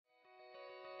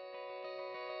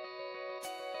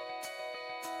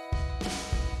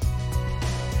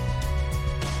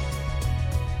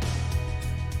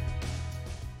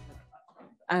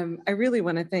I really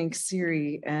want to thank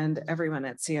Siri and everyone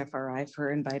at CFRI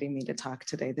for inviting me to talk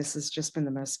today. This has just been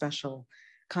the most special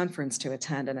conference to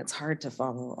attend, and it's hard to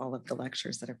follow all of the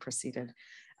lectures that have preceded.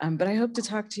 But I hope to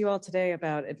talk to you all today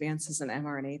about advances in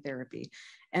mRNA therapy.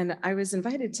 And I was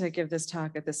invited to give this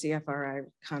talk at the CFRI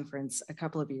conference a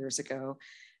couple of years ago.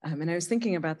 And I was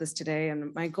thinking about this today,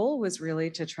 and my goal was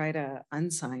really to try to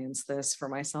unscience this for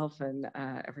myself and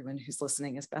everyone who's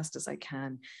listening as best as I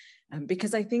can.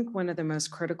 Because I think one of the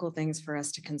most critical things for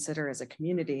us to consider as a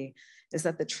community is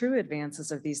that the true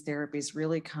advances of these therapies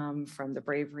really come from the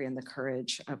bravery and the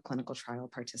courage of clinical trial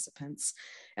participants.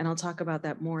 And I'll talk about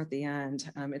that more at the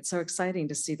end. It's so exciting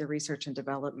to see the research and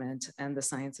development and the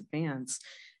science advance.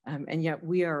 And yet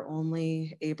we are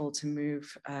only able to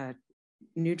move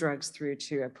new drugs through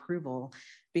to approval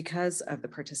because of the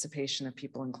participation of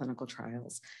people in clinical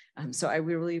trials. So I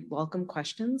really welcome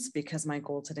questions, because my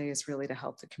goal today is really to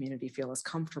help the community feel as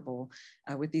comfortable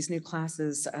with these new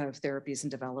classes of therapies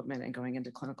and development and going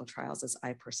into clinical trials as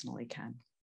I personally can.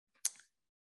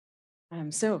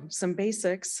 So some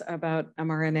basics about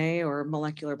mRNA, or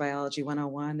molecular biology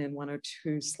 101 and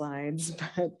 102 slides,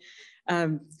 but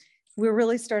we're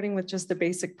really starting with just the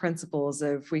basic principles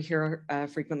of, we hear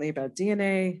frequently about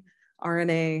DNA,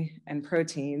 RNA, and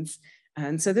proteins.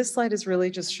 And so this slide is really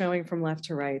just showing from left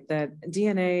to right that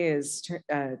DNA is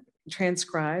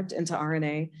transcribed into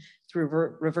RNA through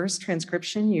reverse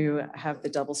transcription. You have the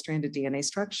double-stranded DNA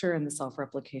structure and the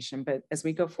self-replication. But as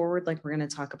we go forward, like we're going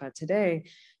to talk about today,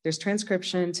 there's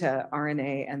transcription to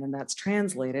RNA, and then that's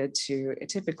translated to,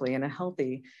 typically in a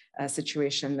healthy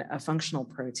situation, a functional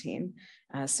protein.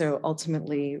 So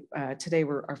ultimately, today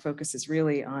our focus is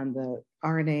really on the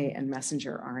RNA and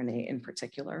messenger RNA in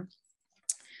particular.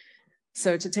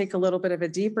 So to take a little bit of a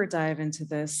deeper dive into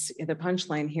this, the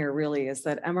punchline here really is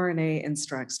that mRNA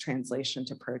instructs translation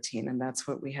to protein, and that's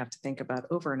what we have to think about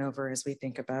over and over as we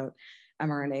think about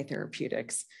mRNA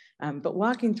therapeutics. But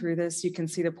walking through this, you can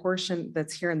see the portion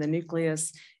that's here in the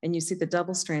nucleus, and you see the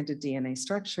double-stranded DNA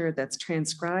structure that's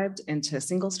transcribed into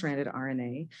single-stranded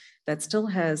RNA that still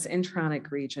has intronic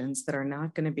regions that are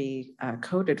not going to be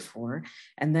coded for.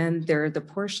 And then there are the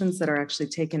portions that are actually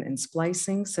taken in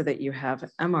splicing, so that you have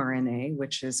mRNA,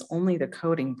 which is only the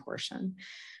coding portion.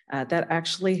 That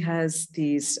actually has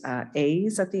these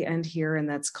A's at the end here, and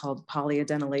that's called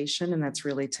polyadenylation, and that's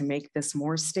really to make this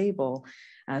more stable,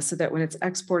 so that when it's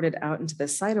exported out into the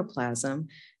cytoplasm,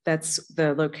 that's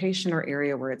the location or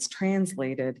area where it's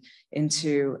translated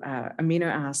into amino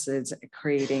acids,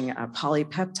 creating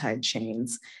polypeptide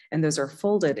chains, and those are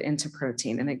folded into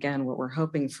protein. And again, what we're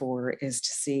hoping for is to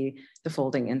see the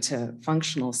folding into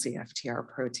functional CFTR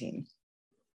protein.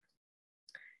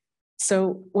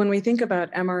 So when we think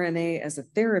about mRNA as a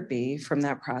therapy from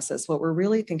that process, what we're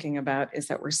really thinking about is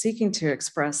that we're seeking to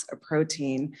express a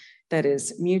protein that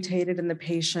is mutated in the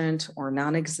patient, or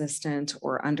non-existent,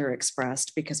 or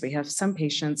underexpressed, because we have some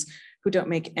patients who don't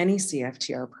make any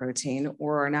CFTR protein,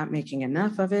 or are not making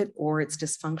enough of it, or it's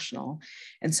dysfunctional.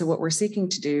 And so what we're seeking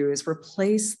to do is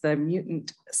replace the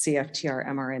mutant CFTR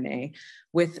mRNA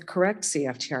with correct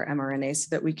CFTR mRNA, so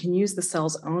that we can use the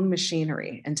cell's own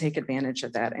machinery and take advantage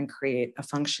of that and create a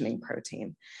functioning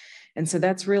protein. And so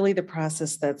that's really the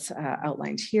process that's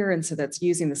outlined here. And so that's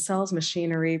using the cell's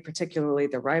machinery, particularly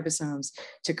the ribosomes,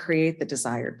 to create the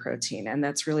desired protein. And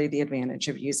that's really the advantage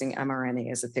of using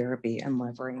mRNA as a therapy and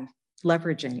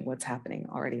leveraging what's happening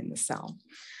already in the cell.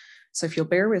 So if you'll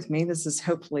bear with me, this is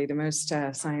hopefully the most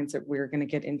science that we're going to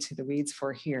get into the weeds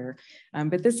for here.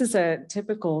 But this is a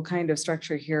typical kind of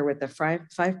structure here with the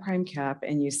 5' cap,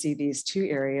 and you see these two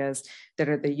areas that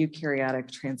are the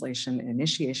eukaryotic translation and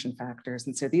initiation factors.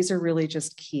 And so these are really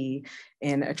just key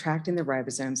in attracting the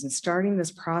ribosomes and starting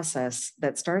this process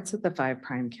that starts at the 5'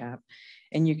 cap.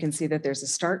 And you can see that there's a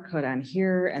start codon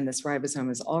here, and this ribosome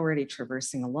is already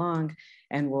traversing along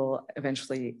and will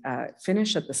eventually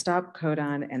finish at the stop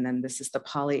codon. And then this is the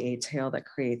poly A tail that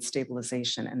creates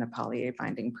stabilization and the poly A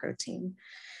binding protein.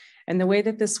 And the way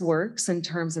that this works in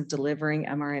terms of delivering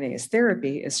mRNA as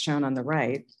therapy is shown on the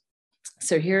right.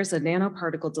 So here's a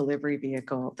nanoparticle delivery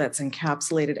vehicle that's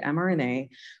encapsulated mRNA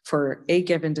for a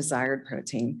given desired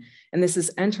protein. And this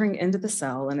is entering into the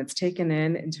cell, and it's taken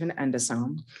into an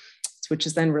endosome, which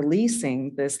is then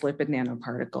releasing this lipid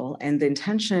nanoparticle. And the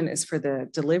intention is for the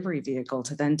delivery vehicle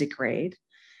to then degrade,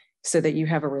 so that you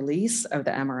have a release of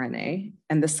the mRNA.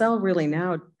 And the cell really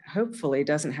now, hopefully,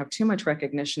 doesn't have too much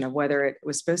recognition of whether it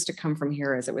was supposed to come from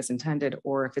here as it was intended,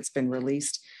 or if it's been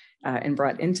released and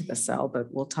brought into the cell, but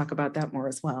we'll talk about that more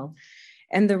as well.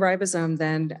 And the ribosome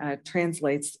then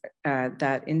translates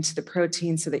that into the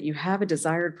protein, so that you have a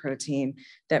desired protein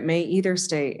that may either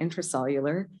stay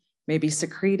intracellular, may be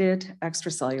secreted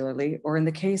extracellularly, or in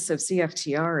the case of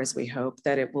CFTR, as we hope,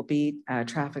 that it will be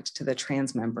trafficked to the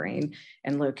transmembrane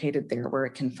and located there where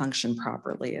it can function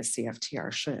properly as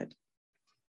CFTR should.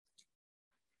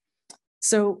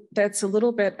 So that's a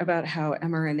little bit about how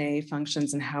mRNA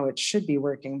functions and how it should be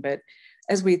working. But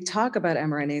as we talk about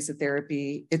mRNA as a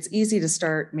therapy, it's easy to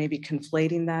start maybe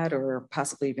conflating that or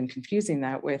possibly even confusing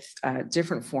that with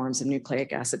different forms of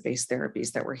nucleic acid-based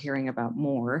therapies that we're hearing about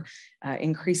more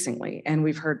increasingly. And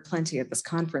we've heard plenty at this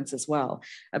conference as well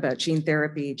about gene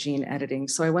therapy, gene editing.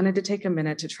 So I wanted to take a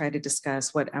minute to try to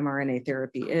discuss what mRNA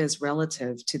therapy is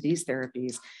relative to these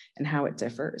therapies and how it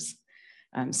differs.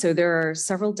 So there are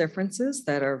several differences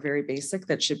that are very basic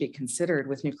that should be considered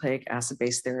with nucleic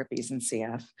acid-based therapies in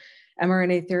CF.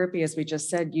 mRNA therapy, as we just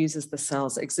said, uses the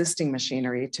cell's existing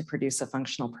machinery to produce a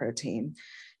functional protein.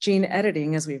 Gene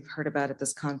editing, as we've heard about at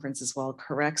this conference as well,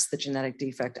 corrects the genetic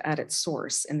defect at its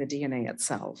source in the DNA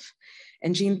itself.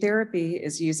 And gene therapy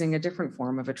is using a different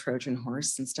form of a Trojan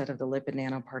horse instead of the lipid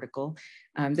nanoparticle.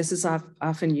 This is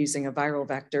often using a viral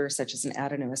vector, such as an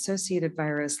adeno-associated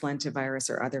virus, lentivirus,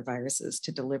 or other viruses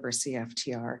to deliver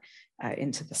CFTR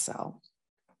into the cell.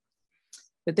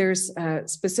 But there's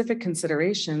specific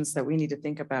considerations that we need to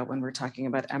think about when we're talking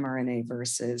about mRNA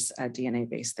versus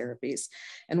DNA-based therapies.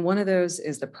 And one of those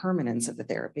is the permanence of the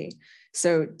therapy.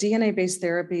 So DNA-based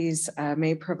therapies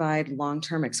may provide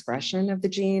long-term expression of the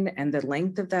gene, and the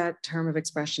length of that term of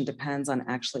expression depends on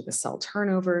actually the cell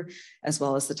turnover, as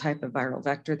well as the type of viral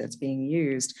vector that's being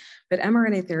used. But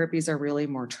mRNA therapies are really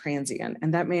more transient,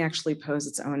 and that may actually pose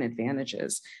its own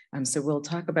advantages. So we'll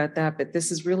talk about that, but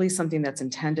this is really something that's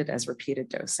intended as repeated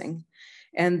dosing.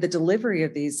 And the delivery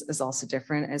of these is also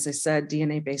different. As I said,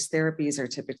 DNA-based therapies are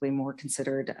typically more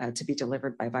considered to be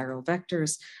delivered by viral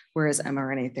vectors, whereas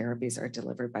mRNA therapies are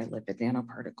delivered by lipid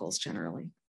nanoparticles generally.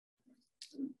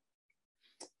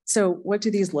 So what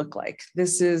do these look like?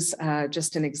 This is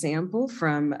just an example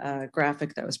from a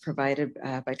graphic that was provided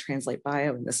by Translate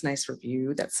Bio in this nice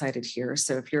review that's cited here.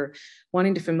 So if you're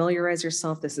wanting to familiarize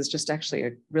yourself, this is just actually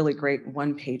a really great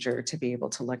one-pager to be able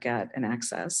to look at and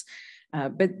access.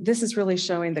 But this is really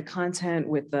showing the content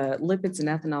with the lipids and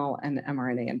ethanol and the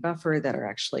mRNA and buffer that are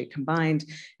actually combined.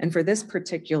 And for this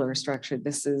particular structure,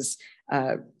 this is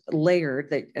layered,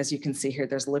 that, as you can see here,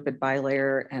 there's lipid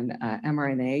bilayer and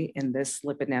mRNA in this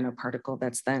lipid nanoparticle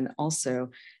that's then also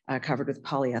covered with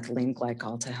polyethylene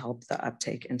glycol to help the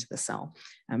uptake into the cell.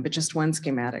 But just one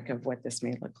schematic of what this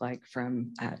may look like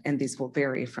from, and these will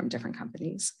vary from different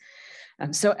companies.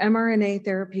 So mRNA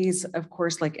therapies, of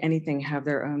course, like anything, have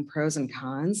their own pros and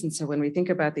cons. And so when we think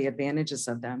about the advantages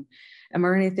of them,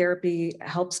 mRNA therapy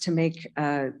helps to make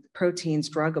proteins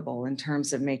druggable in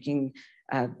terms of making,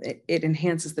 it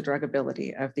enhances the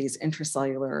druggability of these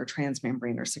intracellular or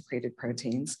transmembrane or secreted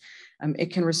proteins.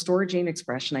 It can restore gene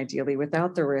expression ideally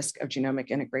without the risk of genomic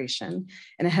integration.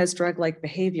 And it has drug-like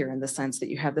behavior in the sense that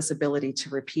you have this ability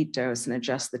to repeat dose and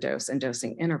adjust the dose and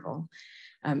dosing interval.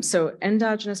 So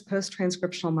endogenous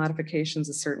post-transcriptional modifications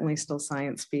is certainly still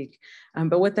science speak,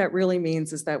 but what that really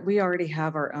means is that we already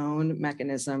have our own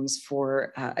mechanisms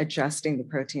for adjusting the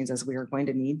proteins as we are going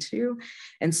to need to.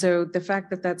 And so the fact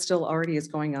that that still already is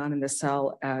going on in the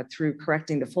cell through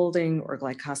correcting the folding or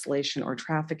glycosylation or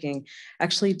trafficking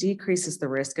actually decreases the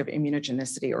risk of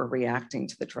immunogenicity or reacting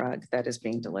to the drug that is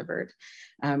being delivered.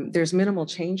 There's minimal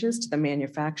changes to the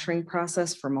manufacturing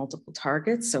process for multiple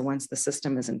targets. So once the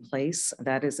system is in place,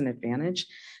 that is an advantage.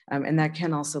 And that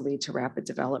can also lead to rapid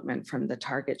development from the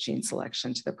target gene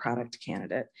selection to the product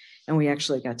candidate. And we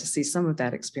actually got to see some of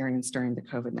that experience during the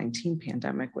COVID-19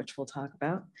 pandemic, which we'll talk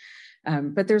about.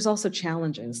 But there's also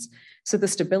challenges. So the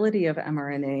stability of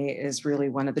mRNA is really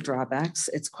one of the drawbacks.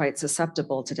 It's quite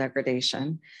susceptible to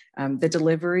degradation. The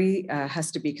delivery has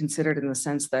to be considered in the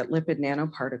sense that lipid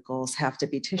nanoparticles have to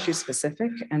be tissue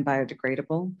specific and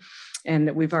biodegradable.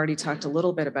 And we've already talked a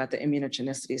little bit about the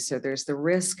immunogenicity. So there's the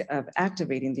risk of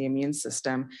activating the immune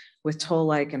system with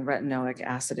toll-like and retinoic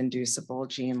acid inducible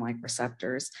gene-like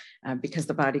receptors because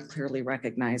the body clearly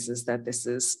recognizes that this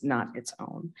is not its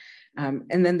own.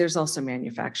 And then there's also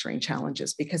manufacturing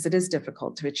challenges because it is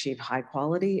difficult to achieve high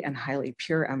quality and highly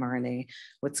pure mRNA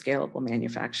with scalable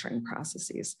manufacturing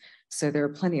processes. So there are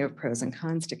plenty of pros and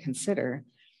cons to consider.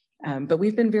 But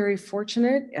we've been very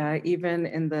fortunate, even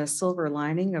in the silver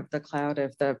lining of the cloud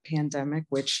of the pandemic,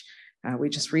 which we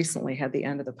just recently had the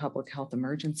end of the public health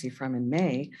emergency from in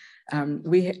May.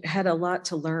 We had a lot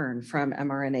to learn from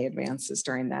mRNA advances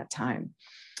during that time.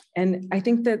 And I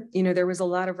think that, there was a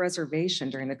lot of reservation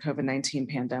during the COVID-19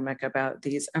 pandemic about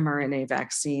these mRNA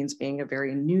vaccines being a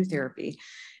very new therapy.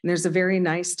 And there's a very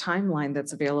nice timeline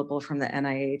that's available from the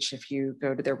NIH. If you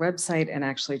go to their website and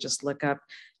actually just look up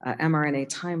mRNA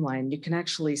timeline, you can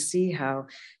actually see how,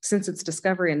 since its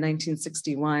discovery in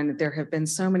 1961, there have been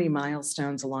so many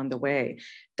milestones along the way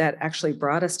that actually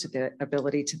brought us to the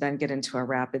ability to then get into a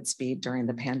rapid speed during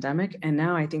the pandemic. And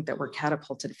now I think that we're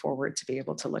catapulted forward to be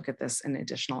able to look at this in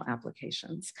additional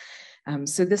applications.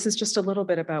 So this is just a little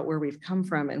bit about where we've come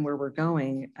from and where we're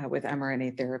going with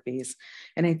mRNA therapies.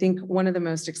 And I think one of the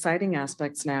most exciting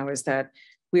aspects now is that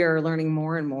we are learning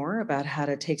more and more about how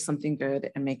to take something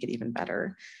good and make it even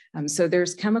better. So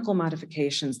there's chemical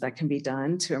modifications that can be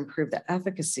done to improve the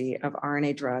efficacy of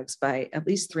RNA drugs by at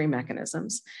least 3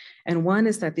 mechanisms. And one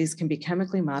is that these can be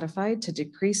chemically modified to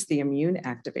decrease the immune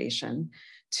activation.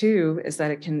 2 is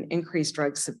that it can increase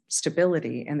drug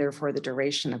stability and therefore the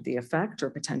duration of the effect, or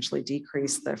potentially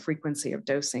decrease the frequency of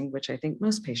dosing, which I think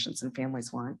most patients and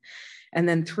families want. And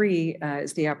then 3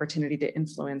 is the opportunity to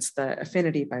influence the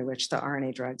affinity by which the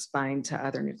RNA drugs bind to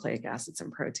other nucleic acids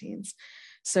and proteins.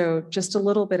 So just a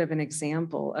little bit of an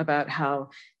example about how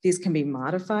these can be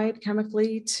modified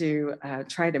chemically to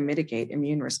try to mitigate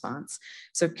immune response.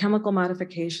 So chemical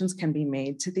modifications can be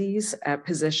made to these at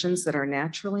positions that are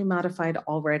naturally modified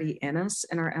already in us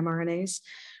in our mRNAs.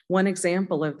 One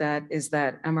example of that is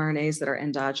that mRNAs that are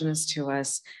endogenous to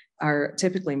us are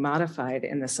typically modified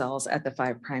in the cells at the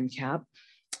 5' cap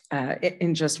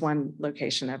in just one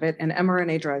location of it. And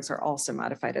mRNA drugs are also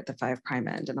modified at the 5'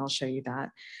 end, and I'll show you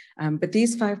that. But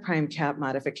these 5' cap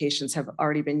modifications have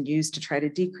already been used to try to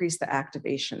decrease the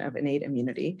activation of innate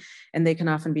immunity, and they can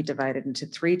often be divided into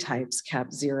 3 types,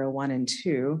 cap 0, 1, and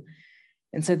 2.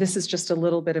 And so this is just a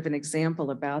little bit of an example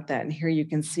about that. And here you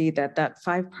can see that that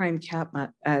 5' cap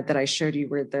that I showed you,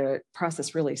 where the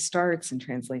process really starts in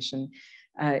translation,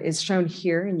 is shown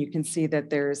here. And you can see that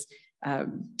there's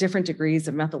different degrees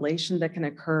of methylation that can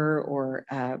occur, or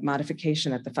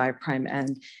modification at the 5'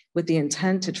 end, with the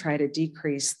intent to try to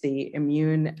decrease the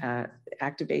immune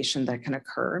activation that can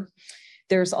occur.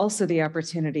 There's also the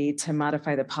opportunity to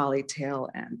modify the poly-tail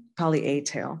and poly-A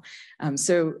tail.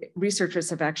 So researchers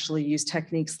have actually used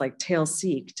techniques like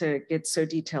tail-seq to get so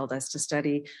detailed as to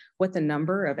study what the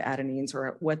number of adenines,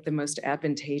 or what the most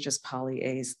advantageous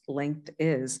poly-A's length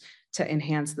is, to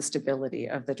enhance the stability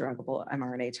of the druggable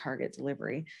mRNA target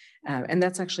delivery. And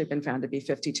that's actually been found to be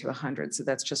 50 to 100. So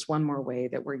that's just one more way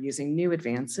that we're using new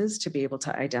advances to be able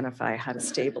to identify how to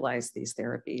stabilize these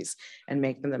therapies and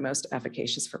make them the most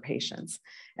efficacious for patients.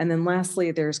 And then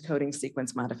lastly, there's coding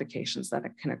sequence modifications that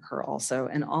can occur also.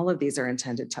 And all of these are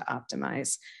intended to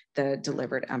optimize the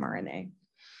delivered mRNA.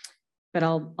 But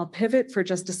I'll pivot for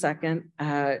just a second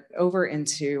over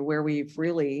into where we've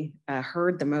really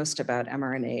heard the most about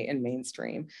mRNA in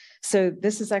mainstream. So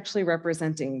this is actually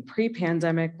representing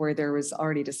pre-pandemic, where there was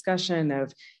already discussion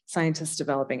of scientists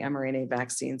developing mRNA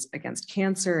vaccines against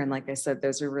cancer. And like I said,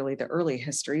 those are really the early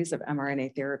histories of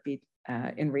mRNA therapy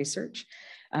in research.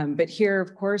 But here,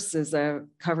 of course, is a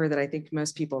cover that I think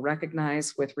most people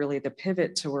recognize, with really the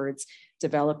pivot towards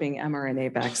developing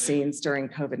mRNA vaccines during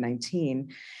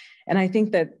COVID-19. And I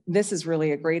think that this is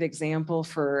really a great example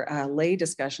for lay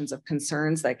discussions of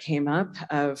concerns that came up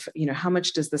of, how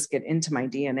much does this get into my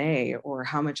DNA, or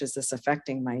how much is this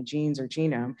affecting my genes or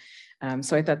genome?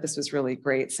 So I thought this was really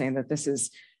great, saying that this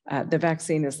is, the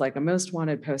vaccine is like a most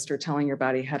wanted poster telling your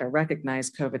body how to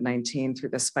recognize COVID-19 through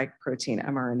the spike protein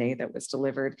mRNA that was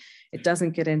delivered. It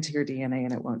doesn't get into your DNA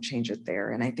and it won't change it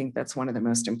there. And I think that's one of the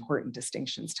most important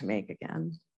distinctions to make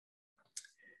again.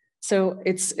 So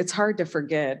it's hard to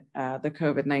forget the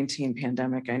COVID-19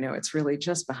 pandemic. I know it's really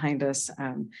just behind us.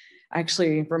 I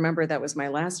actually remember that was my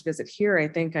last visit here. I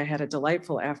think I had a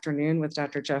delightful afternoon with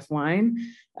Dr. Jeff Wine.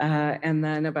 And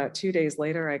then about 2 days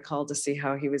later, I called to see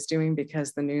how he was doing,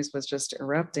 because the news was just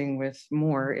erupting with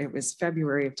more. It was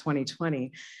February of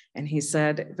 2020. And he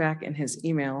said back in his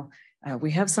email, we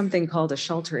have something called a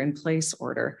shelter-in-place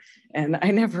order. And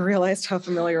I never realized how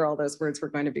familiar all those words were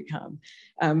going to become.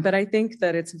 But I think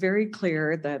that it's very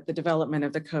clear that the development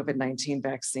of the COVID-19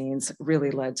 vaccines really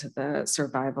led to the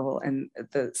survival and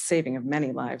the saving of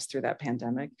many lives through that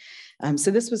pandemic.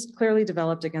 So this was clearly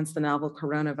developed against the novel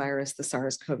coronavirus, the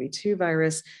SARS-CoV-2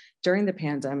 virus, during the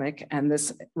pandemic. And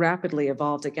this rapidly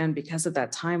evolved again because of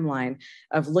that timeline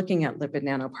of looking at lipid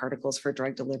nanoparticles for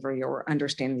drug delivery, or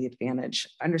understanding the advantage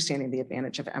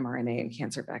of mRNA in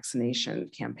cancer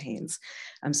vaccination campaigns.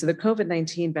 So the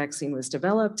COVID-19 vaccine was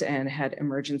developed and had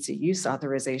emergency use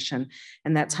authorization,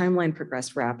 and that timeline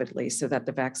progressed rapidly so that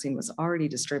the vaccine was already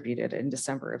distributed in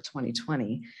December of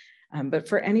 2020. But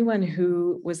for anyone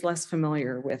who was less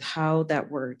familiar with how that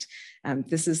worked,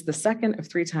 this is the second of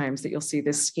 3 times that you'll see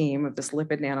this scheme of this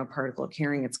lipid nanoparticle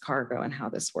carrying its cargo and how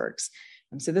this works.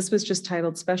 So this was just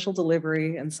titled Special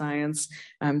Delivery in Science.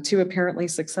 2 apparently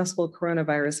successful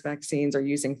coronavirus vaccines are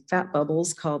using fat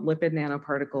bubbles called lipid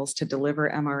nanoparticles to deliver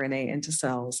mRNA into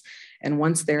cells. And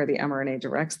once there, the mRNA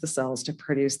directs the cells to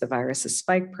produce the virus's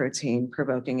spike protein,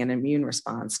 provoking an immune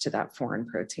response to that foreign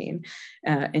protein.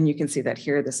 And you can see that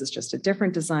here, this is just a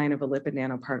different design of a lipid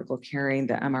nanoparticle carrying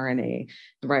the mRNA,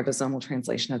 the ribosomal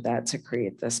translation of that to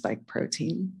create the spike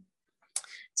protein.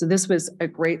 So this was a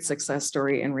great success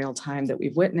story in real time that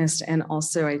we've witnessed. And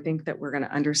also I think that we're going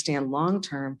to understand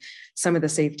long-term some of the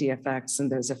safety effects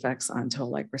and those effects on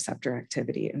toll-like receptor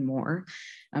activity and more.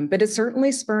 But it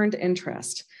certainly spurned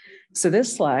interest. So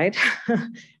this slide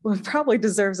well, probably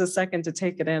deserves a second to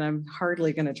take it in. I'm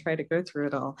hardly going to try to go through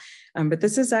it all. But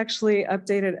this is actually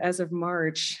updated as of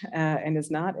March and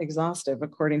is not exhaustive,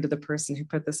 according to the person who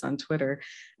put this on Twitter,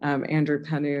 Andrew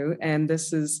Panu. And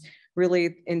this is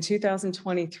really in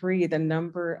 2023, the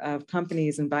number of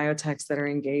companies and biotechs that are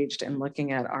engaged in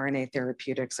looking at RNA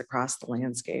therapeutics across the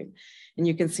landscape. And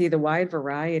you can see the wide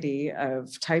variety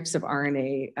of types of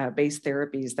RNA-based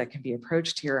therapies that can be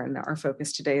approached here. And our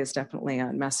focus today is definitely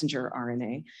on messenger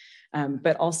RNA,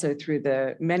 but also through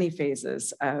the many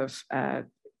phases of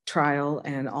trial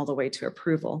and all the way to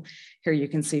approval. Here you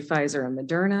can see Pfizer and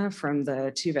Moderna from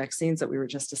the 2 vaccines that we were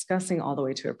just discussing all the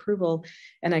way to approval.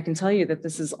 And I can tell you that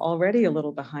this is already a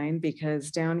little behind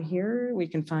because down here we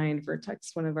can find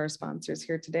Vertex, one of our sponsors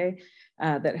here today,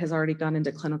 that has already gone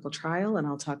into clinical trial. And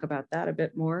I'll talk about that a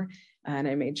bit more. And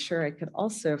I made sure I could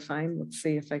also find, let's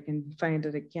see if I can find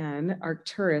it again,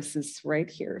 Arcturus is right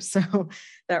here. So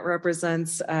that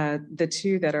represents the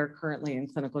 2 that are currently in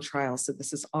clinical trials. So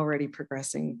this is already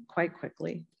progressing quite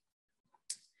quickly.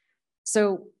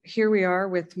 So here we are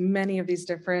with many of these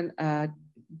different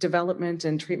development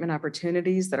and treatment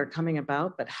opportunities that are coming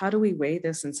about, but how do we weigh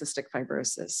this in cystic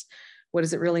fibrosis? What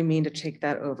does it really mean to take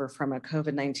that over from a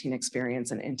COVID-19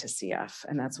 experience and into CF?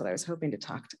 And that's what I was hoping to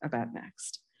talk about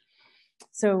next.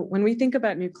 So when we think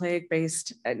about nucleic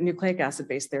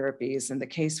acid-based therapies and the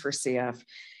case for CF,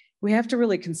 we have to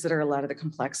really consider a lot of the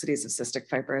complexities of cystic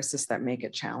fibrosis that make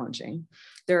it challenging.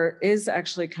 There is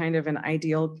actually kind of an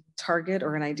ideal target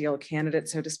or an ideal candidate,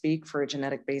 so to speak, for a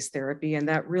genetic-based therapy, and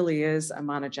that really is a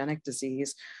monogenic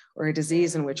disease, or a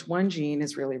disease in which one gene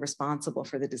is really responsible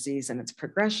for the disease and its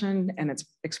progression, and it's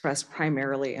expressed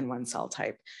primarily in one cell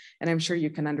type. And I'm sure you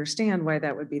can understand why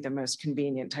that would be the most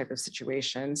convenient type of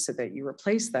situation, so that you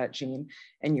replace that gene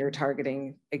and you're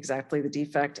targeting exactly the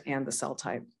defect and the cell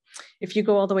type. If you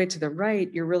go all the way to the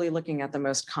right, you're really looking at the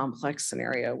most complex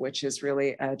scenario, which is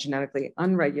really a genetically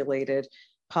unregulated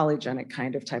polygenic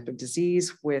kind of type of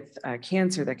disease with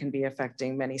cancer that can be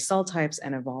affecting many cell types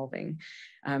and evolving.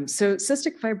 So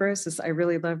cystic fibrosis, I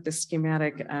really love this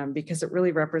schematic because it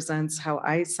really represents how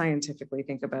I scientifically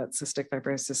think about cystic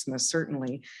fibrosis most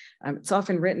certainly. It's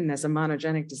often written as a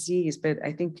monogenic disease, but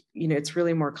I think it's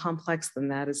really more complex than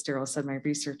that. As Daryl said, my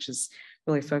research is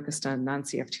really focused on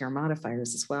non-CFTR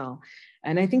modifiers as well.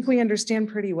 And I think we understand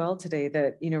pretty well today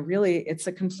that, really it's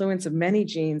a confluence of many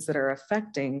genes that are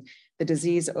affecting the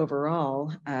disease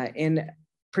overall, in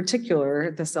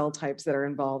particular, the cell types that are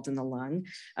involved in the lung.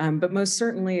 But most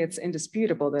certainly it's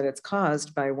indisputable that it's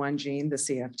caused by one gene, the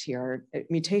CFTR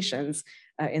mutations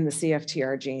in the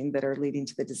CFTR gene that are leading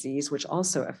to the disease, which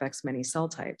also affects many cell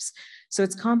types. So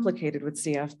it's complicated with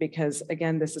CF because,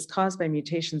 again, this is caused by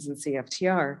mutations in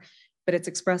CFTR, but it's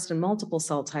expressed in multiple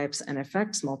cell types and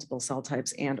affects multiple cell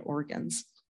types and organs.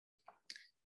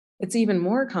 It's even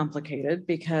more complicated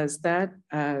because that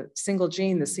single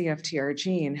gene, the CFTR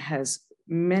gene, has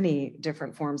many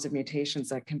different forms of mutations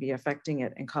that can be affecting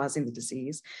it and causing the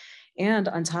disease. And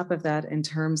on top of that, in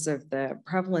terms of the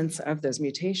prevalence of those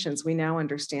mutations, we now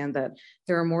understand that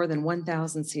there are more than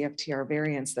 1,000 CFTR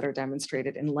variants that are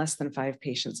demonstrated in less than 5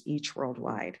 patients each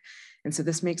worldwide. And so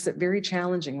this makes it very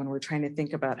challenging when we're trying to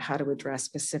think about how to address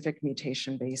specific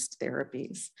mutation-based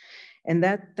therapies. And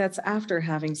that's after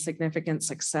having significant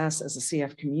success as a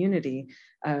CF community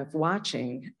of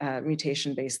watching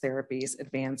mutation-based therapies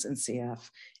advance in CF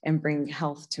and bring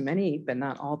health to many, but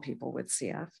not all people with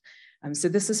CF. So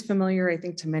this is familiar, I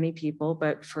think, to many people,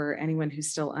 but for anyone who's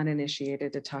still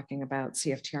uninitiated to talking about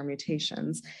CFTR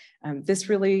mutations, this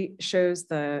really shows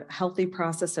the healthy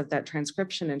process of that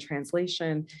transcription and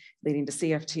translation leading to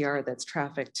CFTR that's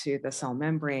trafficked to the cell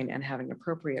membrane and having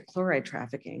appropriate chloride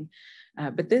trafficking.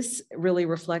 But this really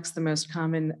reflects the most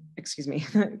common,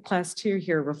 class 2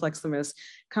 here reflects the most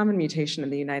common mutation in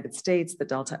the United States, the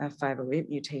Delta F508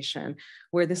 mutation,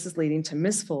 where this is leading to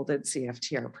misfolded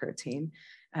CFTR protein.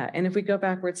 And if we go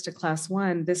backwards to class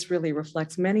 1, this really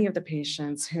reflects many of the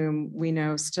patients whom we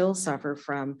know still suffer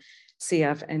from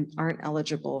CF and aren't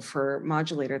eligible for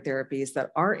modulator therapies that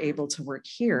are able to work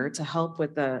here to help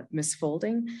with the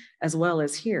misfolding, as well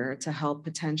as here to help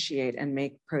potentiate and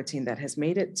make protein that has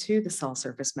made it to the cell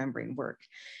surface membrane work.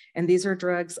 And these are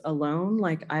drugs alone,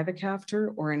 like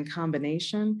ivacaftor, or in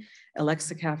combination,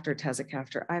 elexacaftor,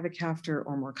 tezacaftor, ivacaftor,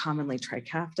 or more commonly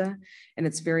Trikafta. And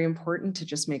it's very important to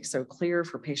just make so clear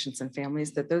for patients and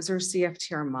families that those are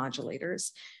CFTR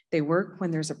modulators. They work when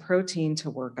there's a protein to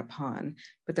work upon,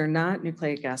 but they're not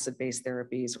nucleic acid-based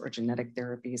therapies or genetic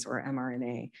therapies or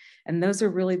mRNA. And those are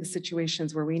really the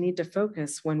situations where we need to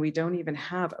focus when we don't even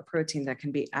have a protein that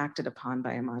can be acted upon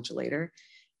by a modulator.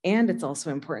 And it's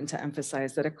also important to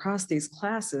emphasize that across these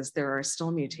classes, there are still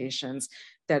mutations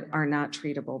that are not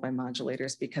treatable by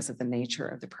modulators because of the nature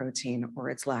of the protein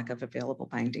or its lack of available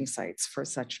binding sites for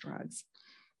such drugs.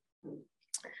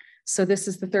 So this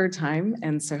is the third time,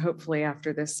 and so hopefully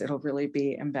after this, it'll really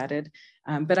be embedded.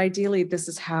 But ideally, this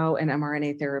is how an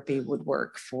mRNA therapy would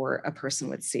work for a person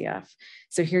with CF.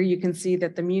 So here you can see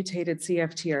that the mutated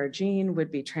CFTR gene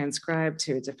would be transcribed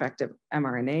to its effective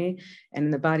mRNA, and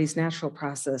in the body's natural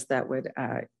process, that would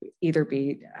either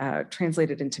be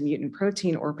translated into mutant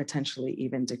protein or potentially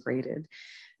even degraded.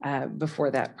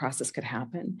 Before that process could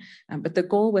happen. But the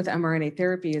goal with mRNA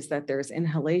therapy is that there's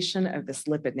inhalation of this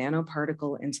lipid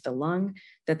nanoparticle into the lung,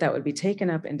 that would be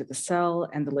taken up into the cell,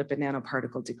 and the lipid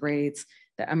nanoparticle degrades.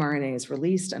 The mRNA is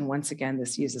released, and once again,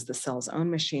 this uses the cell's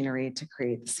own machinery to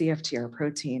create the CFTR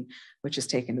protein, which is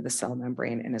taken to the cell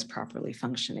membrane and is properly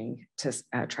functioning to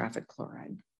traffic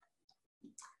chloride.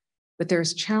 But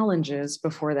there's challenges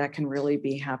before that can really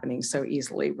be happening so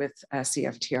easily with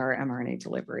CFTR mRNA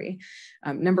delivery.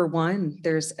 Number one,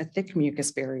 there's a thick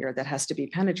mucus barrier that has to be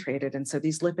penetrated. And so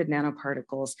these lipid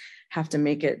nanoparticles have to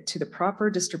make it to the proper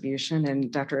distribution.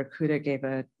 And Dr. Okuda gave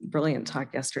a brilliant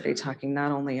talk yesterday talking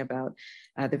not only about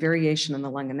the variation in the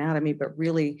lung anatomy, but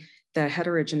really the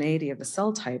heterogeneity of the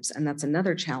cell types. And that's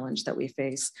another challenge that we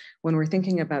face when we're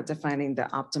thinking about defining the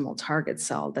optimal target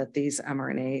cell that these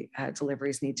mRNA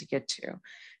deliveries need to get to.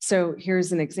 So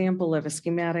here's an example of a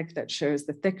schematic that shows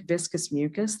the thick viscous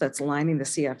mucus that's lining the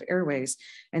CF airways.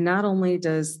 And not only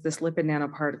does this lipid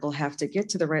nanoparticle have to get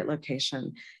to the right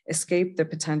location, escape the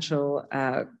potential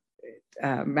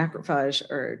macrophage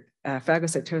or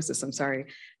phagocytosis,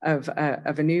 of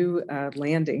a new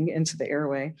landing into the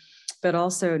airway, but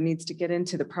also needs to get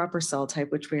into the proper cell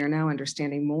type, which we are now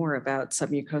understanding more about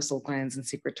submucosal glands and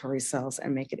secretory cells,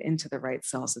 and make it into the right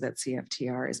cell so that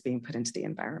CFTR is being put into the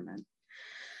environment.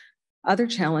 Other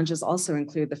challenges also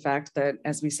include the fact that,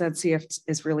 as we said, CF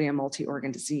is really a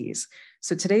multi-organ disease.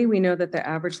 So today we know that the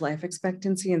average life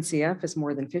expectancy in CF is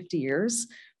more than 50 years,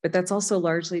 but that's also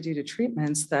largely due to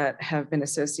treatments that have been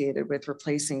associated with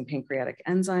replacing pancreatic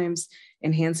enzymes,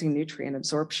 enhancing nutrient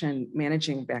absorption,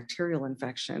 managing bacterial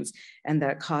infections, and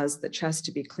that cause the chest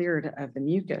to be cleared of the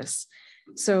mucus.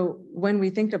 So when we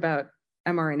think about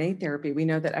mRNA therapy, we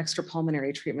know that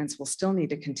extrapulmonary treatments will still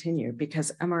need to continue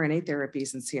because mRNA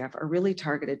therapies in CF are really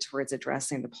targeted towards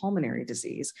addressing the pulmonary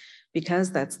disease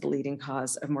because that's the leading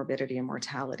cause of morbidity and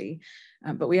mortality.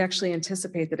 But we actually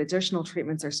anticipate that additional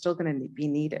treatments are still going to be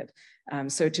needed.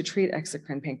 So to treat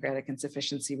exocrine pancreatic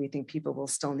insufficiency, we think people will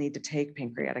still need to take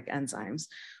pancreatic enzymes,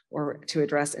 or to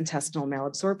address intestinal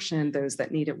malabsorption, those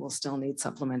that need it will still need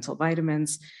supplemental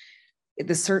vitamins.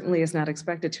 This certainly is not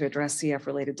expected to address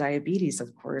CF-related diabetes,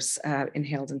 of course,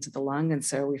 inhaled into the lung. And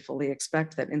so we fully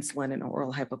expect that insulin and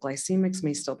oral hypoglycemics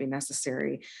may still be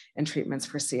necessary and treatments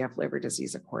for CF liver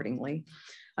disease accordingly.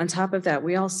 On top of that,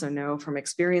 we also know from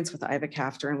experience with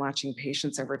ivacaftor and watching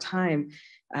patients over time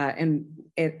and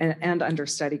under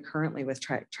study currently with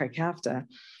Trikafta,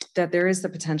 that there is the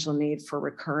potential need for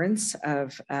recurrence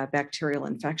of bacterial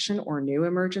infection or new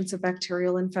emergence of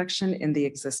bacterial infection in the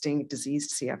existing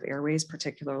diseased CF airways,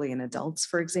 particularly in adults,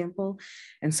 for example.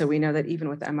 And so we know that even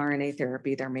with mRNA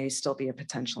therapy, there may still be a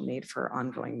potential need for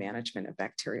ongoing management of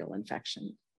bacterial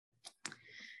infection.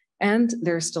 And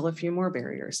there are still a few more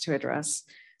barriers to address.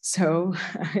 So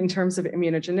in terms of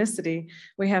immunogenicity,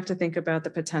 we have to think about the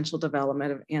potential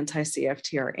development of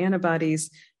anti-CFTR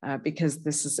antibodies because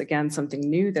this is, again, something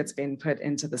new that's been put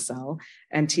into the cell,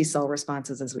 and T cell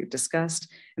responses, as we've discussed.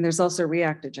 And there's also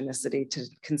reactogenicity to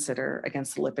consider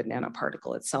against the lipid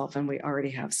nanoparticle itself, and we already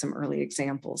have some early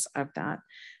examples of that.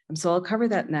 So I'll cover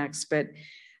that next, but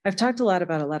I've talked a lot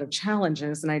about a lot of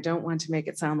challenges, and I don't want to make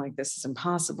it sound like this is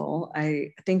impossible.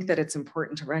 I think that it's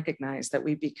important to recognize that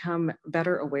we become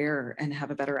better aware and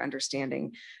have a better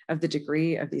understanding of the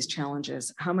degree of these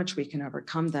challenges, how much we can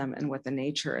overcome them, and what the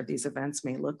nature of these events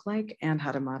may look like, and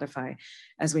how to modify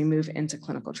as we move into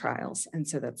clinical trials. And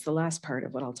so that's the last part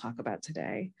of what I'll talk about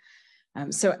today.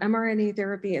 So mRNA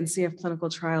therapy and CF clinical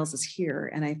trials is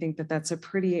here, and I think that that's a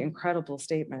pretty incredible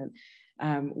statement.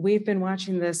 We've been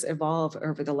watching this evolve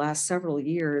over the last several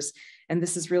years, and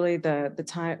this is really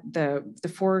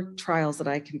the four trials that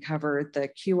I can cover: the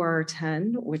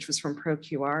QR10, which was from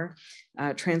ProQR,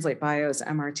 Translate Bio's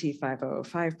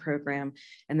MRT-5005 program,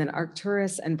 and then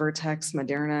Arcturus and Vertex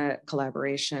Moderna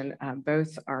collaboration.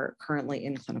 Both are currently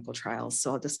in clinical trials,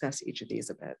 so I'll discuss each of these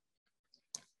a bit.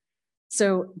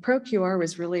 So ProQR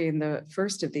was really in the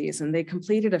first of these, and they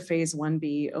completed a phase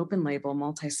 1b open label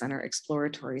multi-center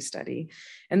exploratory study.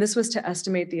 And this was to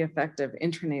estimate the effect of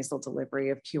intranasal delivery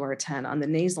of QR10 on the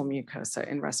nasal mucosa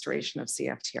in restoration of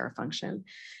CFTR function.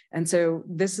 And so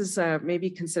this is maybe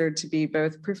considered to be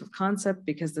both proof of concept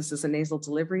because this is a nasal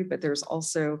delivery, but there's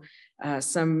also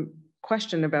some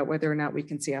question about whether or not we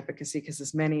can see efficacy, because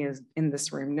as many as in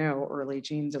this room know, early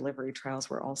gene delivery trials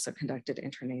were also conducted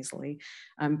intranasally.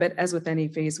 But as with any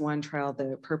phase 1 trial,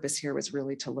 the purpose here was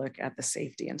really to look at the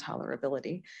safety and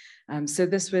tolerability. So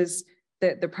this was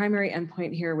the primary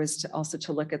endpoint here was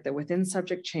to look at the within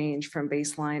subject change from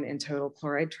baseline in total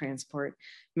chloride transport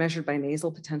measured by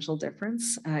nasal potential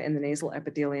difference in the nasal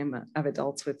epithelium of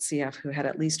adults with CF who had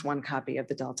at least one copy of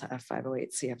the Delta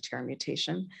F508 CFTR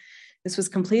mutation. This was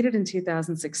completed in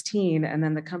 2016, and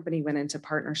then the company went into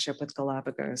partnership with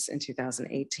Galapagos in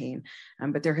 2018,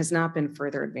 but there has not been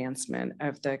further advancement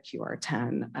of the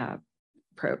QR10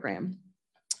 program.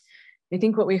 I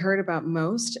think what we heard about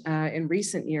most in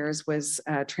recent years was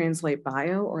Translate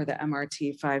Bio, or the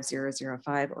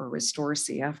MRT-5005 or Restore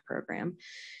CF program.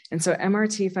 And so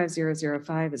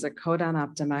MRT-5005 is a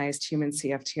codon-optimized human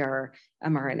CFTR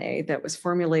mRNA that was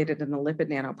formulated in a lipid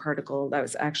nanoparticle. That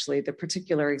was actually the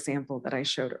particular example that I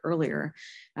showed earlier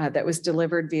that was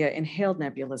delivered via inhaled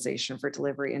nebulization for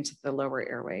delivery into the lower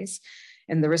airways.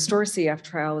 And the Restore CF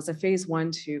trial was a phase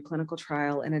 1/2 clinical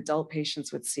trial in adult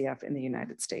patients with CF in the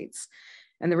United States.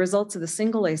 And the results of the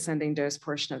single ascending dose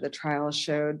portion of the trial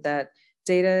showed that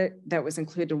data that was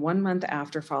included 1 month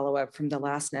after follow-up from the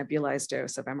last nebulized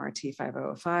dose of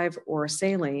MRT-5005 or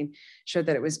saline showed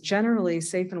that it was generally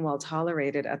safe and well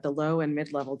tolerated at the low and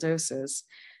mid-level doses.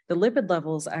 The lipid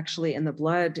levels actually in the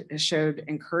blood showed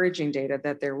encouraging data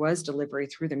that there was delivery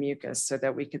through the mucus, so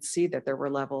that we could see that there were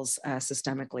levels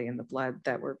systemically in the blood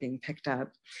that were being picked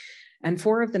up. And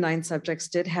 4 of the 9 subjects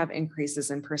did have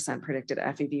increases in percent predicted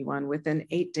FEV1 within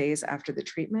 8 days after the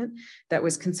treatment that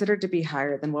was considered to be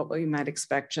higher than what we might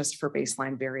expect just for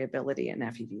baseline variability in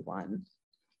FEV1.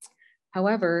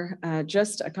 However,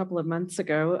 just a couple of months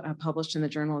ago, published in the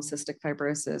Journal of Cystic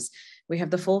Fibrosis, we have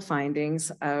the full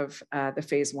findings of the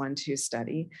phase 1/2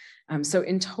 study. So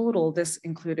in total, this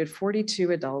included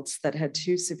 42 adults that had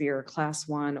 2 severe class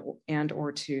 1 and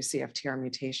or 2 CFTR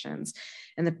mutations.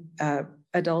 And the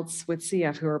adults with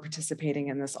CF who are participating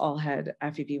in this all had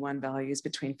FEV1 values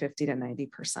between 50 to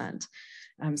 90%.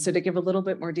 So to give a little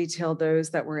bit more detail,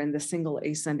 those that were in the single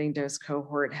ascending dose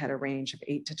cohort had a range of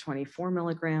 8 to 24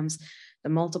 milligrams. The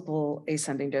multiple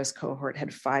ascending dose cohort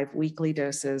had 5 weekly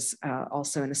doses,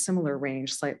 also in a similar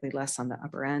range, slightly less on the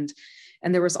upper end.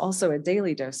 And there was also a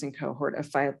daily dosing cohort of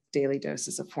 5 daily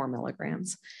doses of 4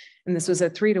 milligrams. And this was a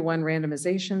 3-to-1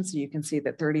 randomization. So you can see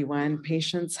that 31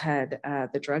 patients had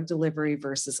the drug delivery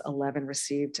versus 11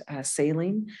 received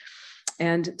saline.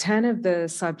 And 10 of the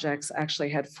subjects actually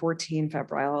had 14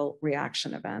 febrile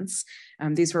reaction events.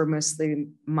 These were mostly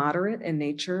moderate in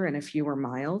nature and a few were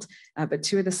mild, but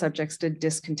 2 of the subjects did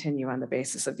discontinue on the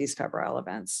basis of these febrile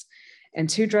events. And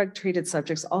 2 drug-treated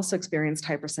subjects also experienced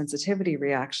hypersensitivity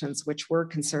reactions, which were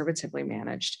conservatively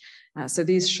managed. So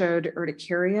these showed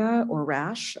urticaria or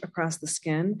rash across the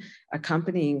skin,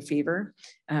 accompanying fever.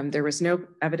 There was no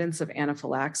evidence of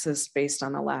anaphylaxis based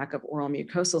on a lack of oral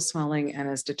mucosal swelling and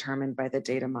as determined by the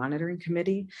Data Monitoring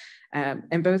Committee.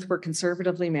 And both were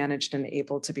conservatively managed and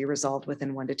able to be resolved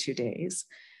within 1 to 2 days.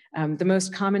 The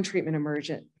most common treatment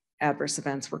emergent adverse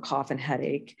events were cough and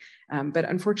headache, but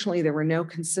unfortunately there were no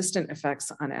consistent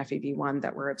effects on FEV1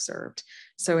 that were observed.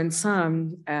 So in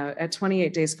sum, at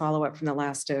 28 days follow-up from the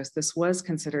last dose, this was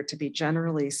considered to be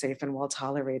generally safe and well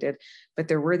tolerated, but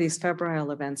there were these febrile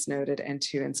events noted and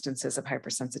 2 instances of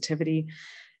hypersensitivity.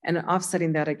 And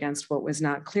offsetting that against what was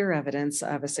not clear evidence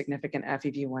of a significant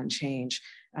FEV1 change,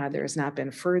 there has not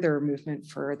been further movement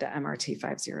for the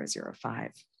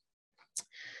MRT-5005.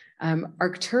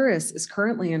 Arcturus is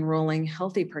currently enrolling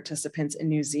healthy participants in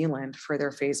New Zealand for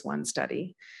their phase 1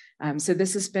 study. So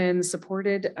this has been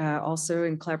supported also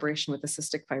in collaboration with the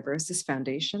Cystic Fibrosis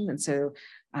Foundation. And so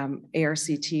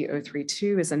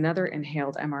ARCT-032 is another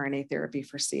inhaled mRNA therapy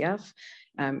for CF.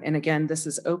 And again, this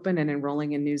is open and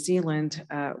enrolling in New Zealand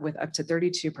with up to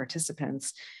 32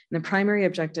 participants. And the primary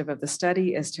objective of the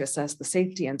study is to assess the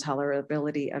safety and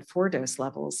tolerability at 4 dose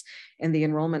levels. And the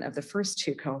enrollment of the first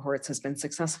 2 cohorts has been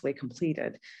successfully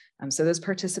completed. So those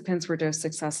participants were dosed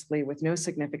successfully with no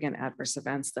significant adverse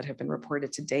events that have been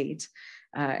reported to date.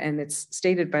 And it's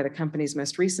stated by the company's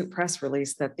most recent press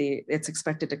release that it's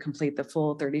expected to complete the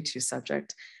full 32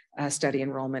 subject study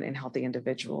enrollment in healthy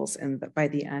individuals and by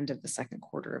the end of the second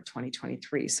quarter of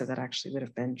 2023. So that actually would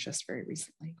have been just very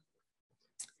recently.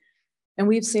 And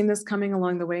we've seen this coming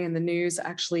along the way in the news,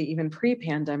 actually even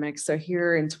pre-pandemic. So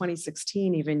here in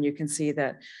 2016, even you can see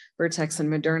that Vertex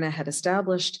and Moderna had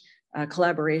established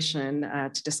collaboration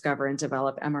to discover and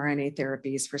develop mRNA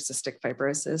therapies for cystic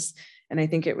fibrosis. And I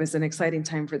think it was an exciting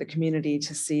time for the community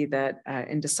to see that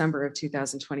in December of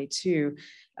 2022,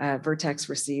 Vertex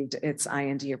received its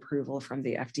IND approval from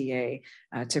the FDA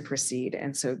to proceed.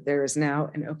 And so there is now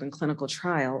an open clinical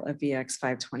trial of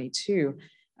VX-522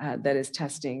 that is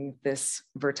testing this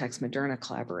Vertex-Moderna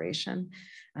collaboration.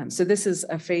 So this is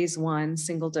a phase 1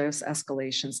 single dose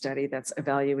escalation study that's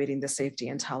evaluating the safety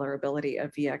and tolerability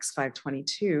of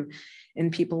VX-522 in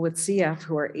people with CF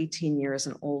who are 18 years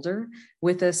and older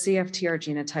with a CFTR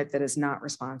genotype that is not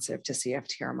responsive to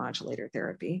CFTR modulator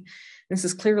therapy. This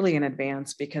is clearly an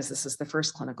advance because this is the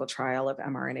first clinical trial of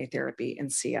mRNA therapy in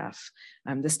CF.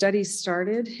 The study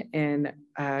started in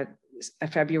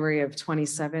February of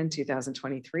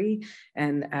 2023.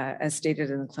 And as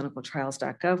stated in the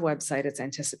clinicaltrials.gov website, it's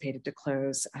anticipated to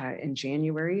close in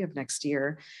January of next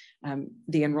year.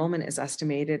 The enrollment is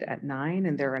estimated at 9,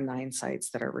 and there are 9 sites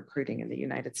that are recruiting in the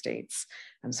United States.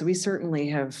 So we certainly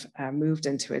have moved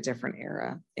into a different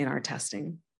era in our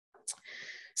testing.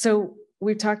 So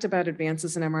we've talked about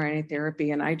advances in mRNA therapy,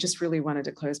 and I just really wanted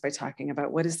to close by talking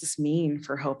about what does this mean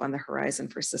for hope on the horizon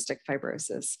for cystic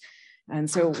fibrosis. And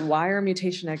so why are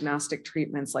mutation agnostic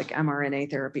treatments like mRNA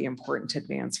therapy important to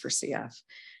advance for CF?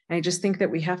 And I just think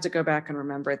that we have to go back and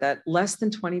remember that less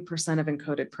than 20% of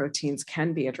encoded proteins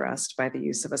can be addressed by the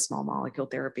use of a small molecule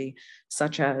therapy,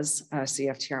 such as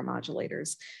CFTR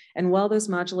modulators. And while those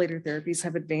modulator therapies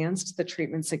have advanced the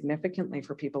treatment significantly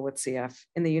for people with CF,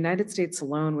 in the United States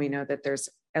alone, we know that there's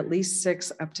at least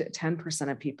 6 up to 10%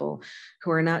 of people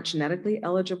who are not genetically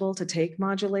eligible to take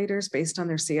modulators based on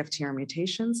their CFTR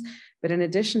mutations. But in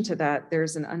addition to that,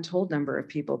 there's an untold number of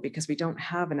people, because we don't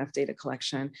have enough data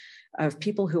collection, of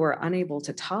people who are unable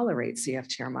to tolerate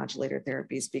CFTR modulator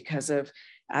therapies because of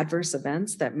adverse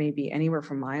events that may be anywhere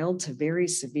from mild to very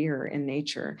severe in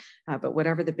nature. But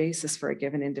whatever the basis for a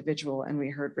given individual, and we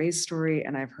heard Ray's story,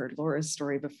 and I've heard Laura's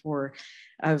story before,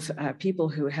 of people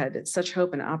who had such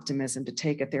hope and optimism to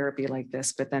take a therapy like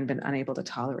this, but then been unable to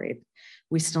tolerate.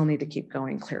 We still need to keep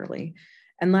going, clearly.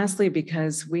 And lastly,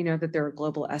 because we know that there are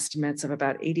global estimates of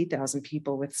about 80,000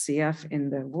 people with CF in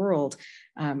the world,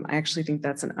 I actually think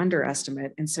that's an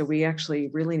underestimate. And so we actually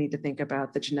really need to think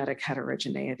about the genetic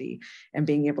heterogeneity and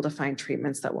being able to find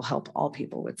treatments that will help all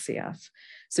people with CF.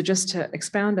 So just to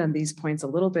expound on these points a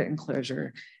little bit in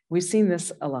closure, we've seen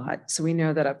this a lot. So we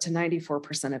know that up to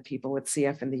 94% of people with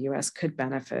CF in the US could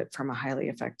benefit from a highly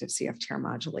effective CFTR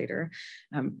modulator.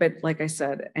 But like I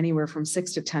said, anywhere from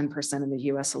 6 to 10% in the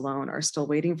US alone are still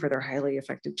waiting for their highly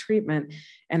effective treatment.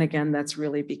 And again, that's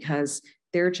really because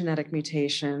their genetic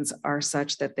mutations are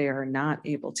such that they are not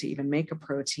able to even make a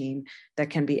protein that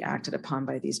can be acted upon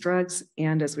by these drugs.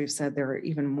 And as we've said, there are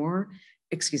even more,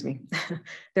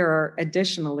 there are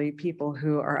additionally people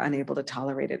who are unable to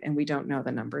tolerate it, and we don't know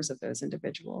the numbers of those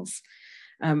individuals.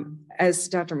 As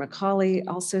Dr. McCauley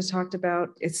also talked about,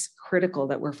 it's critical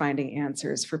that we're finding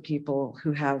answers for people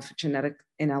who have genetic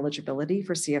ineligibility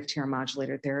for CFTR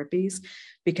modulator therapies,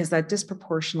 because that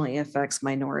disproportionately affects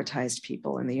minoritized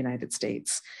people in the United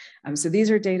States. So these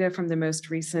are data from the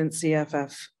most recent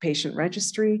CFF patient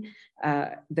registry,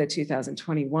 the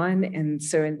 2021. And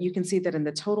so you can see that in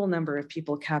the total number of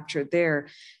people captured there,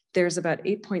 there's about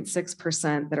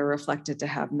 8.6% that are reflected to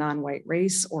have non-white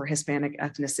race or Hispanic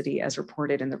ethnicity as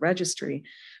reported in the registry.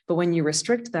 But when you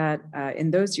restrict that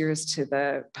in those years to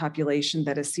the population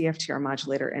that is CFTR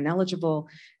modulator ineligible,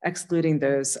 excluding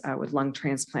those with lung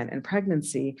transplant and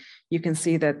pregnancy, you can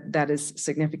see that that is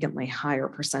significantly higher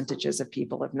percentages of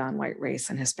people of non-white race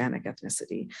and Hispanic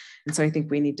ethnicity. And so I think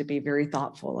we need to be very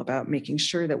thoughtful about making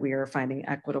sure that we are finding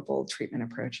equitable treatment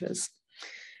approaches.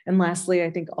 And lastly,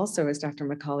 I think also, as Dr.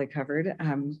 McCauley covered,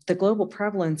 the global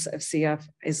prevalence of CF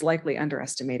is likely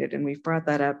underestimated. And we've brought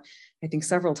that up, I think,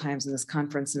 several times in this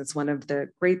conference. And it's one of the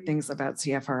great things about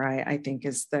CFRI, I think,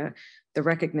 is the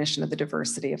recognition of the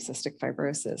diversity of cystic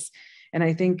fibrosis. And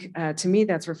I think, to me,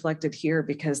 that's reflected here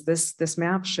because this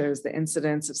map shows the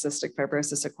incidence of cystic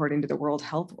fibrosis according to the World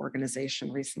Health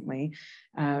Organization recently.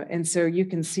 And so you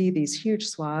can see these huge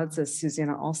swaths, as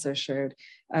Susanna also showed,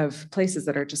 of places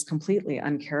that are just completely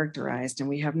uncharacterized. And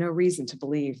we have no reason to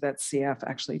believe that CF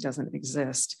actually doesn't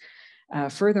exist.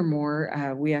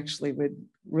 Furthermore, we actually would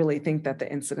really think that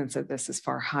the incidence of this is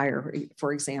far higher,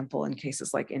 for example, in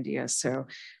cases like India. So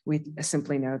we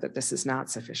simply know that this is not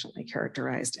sufficiently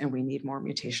characterized and we need more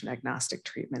mutation agnostic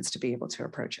treatments to be able to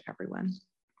approach everyone.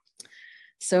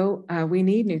 So we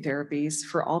need new therapies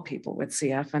for all people with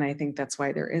CF, and I think that's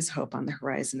why there is hope on the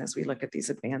horizon as we look at these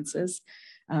advances.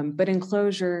 But in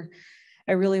closure,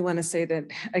 I really want to say that,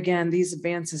 again, these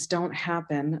advances don't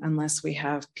happen unless we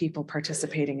have people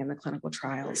participating in the clinical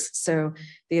trials. So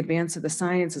the advance of the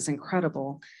science is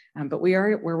incredible, but we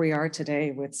are where we are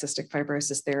today with cystic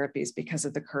fibrosis therapies because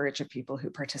of the courage of people who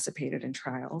participated in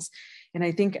trials. And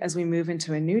I think as we move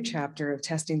into a new chapter of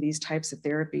testing these types of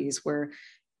therapies where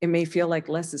it may feel like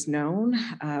less is known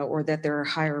or that there are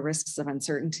higher risks of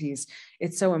uncertainties,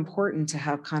 it's so important to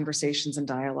have conversations and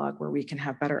dialogue where we can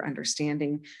have better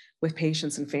understanding with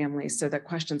patients and families so that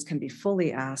questions can be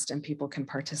fully asked and people can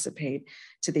participate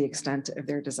to the extent of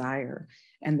their desire,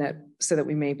 and that so that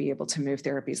we may be able to move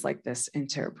therapies like this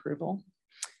into approval.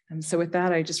 And so with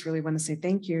that, I just really want to say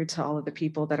thank you to all of the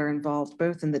people that are involved,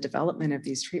 both in the development of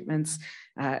these treatments,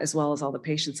 as well as all the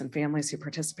patients and families who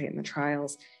participate in the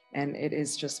trials. And it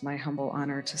is just my humble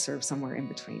honor to serve somewhere in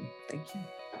between. Thank you.